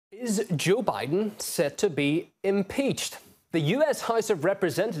Is Joe Biden set to be impeached? The U.S. House of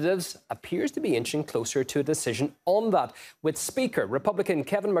Representatives appears to be inching closer to a decision on that, with Speaker Republican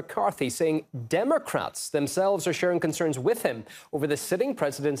Kevin McCarthy saying Democrats themselves are sharing concerns with him over the sitting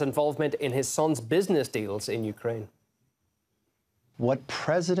president's involvement in his son's business deals in Ukraine. What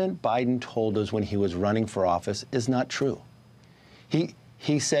President Biden told us when he was running for office is not true.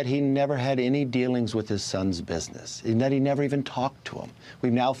 He said he never had any dealings with his son's business, and that he never even talked to him.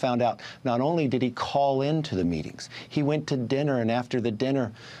 We've now found out not only did he call into the meetings, he went to dinner, and after the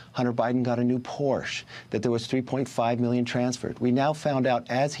dinner, Hunter Biden got a new Porsche, that there was $3.5 million transferred. We now found out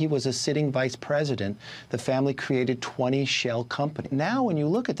as he was a sitting vice president, the family created 20 shell companies. Now, when you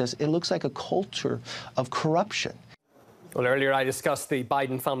look at this, it looks like a culture of corruption. Well, earlier I discussed the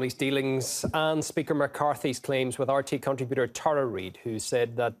Biden family's dealings and Speaker McCarthy's claims with RT contributor Tara Reade, who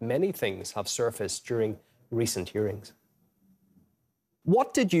said that many things have surfaced during recent hearings.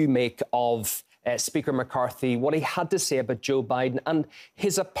 What did you make of Speaker McCarthy, what he had to say about Joe Biden and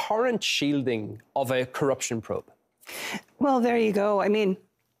his apparent shielding of a corruption probe? Well, there you go. I mean,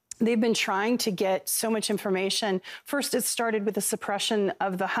 they've been trying to get so much information. First, it started with the suppression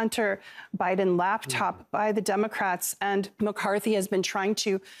of the Hunter Biden laptop by the Democrats, and McCarthy has been trying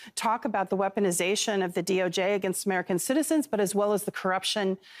to talk about the weaponization of the DOJ against American citizens, but as well as the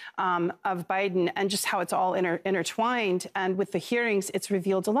corruption of Biden and just how it's all intertwined. And with the hearings, it's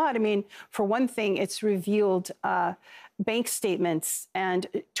revealed a lot. I mean, for one thing, it's revealed bank statements and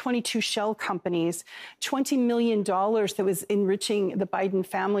 22 shell companies, $20 million that was enriching the Biden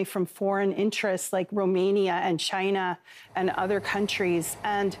family from foreign interests like Romania and China and other countries,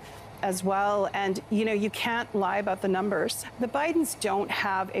 and as well. And, you know, you can't lie about the numbers. The Bidens don't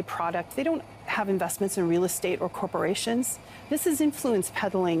have a product. They don't have investments in real estate or corporations. This is influence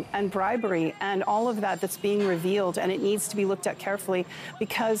peddling and bribery and all of that that's being revealed, and it needs to be looked at carefully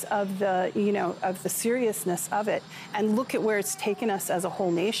because of the, you know, of the seriousness of it. And look at where it's taken us as a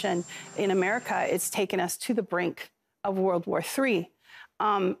whole nation. In America, it's taken us to the brink of World War III.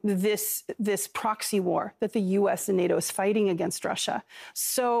 This proxy war that the U.S. and NATO is fighting against Russia.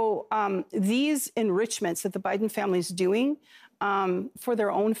 So these enrichments that the Biden family is doing for their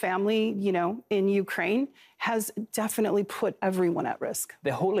own family, you know, in Ukraine, has definitely put everyone at risk.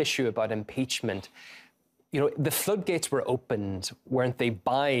 The whole issue about impeachment, you know, the floodgates were opened, weren't they,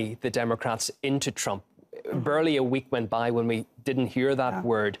 by the Democrats into Trump? Barely a week went by when we didn't hear that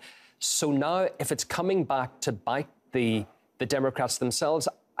word. So now, if it's coming back to bite the Democrats themselves,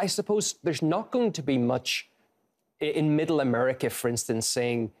 I suppose there's not going to be much in Middle America, for instance,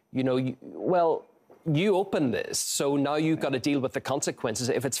 saying, you know, you opened this, so now you've got to deal with the consequences.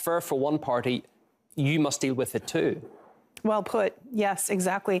 If it's fair for one party, you must deal with it too. Well put. Yes,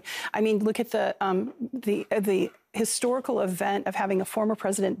 exactly. I mean, look at the historical event of having a former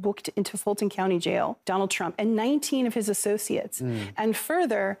president booked into Fulton County Jail, Donald Trump, and 19 of his associates, and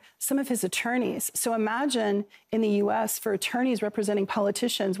further, some of his attorneys. So imagine in the U.S. for attorneys representing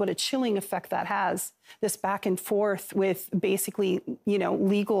politicians, what a chilling effect that has, this back and forth with basically, you know,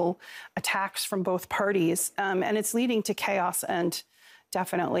 legal attacks from both parties. And it's leading to chaos and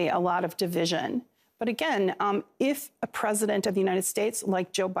definitely a lot of division. But again, if a president of the United States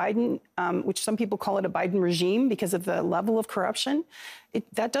like Joe Biden, which some people call it a Biden regime because of the level of corruption,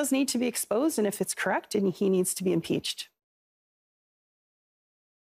 that does need to be exposed. And if it's correct, he needs to be impeached.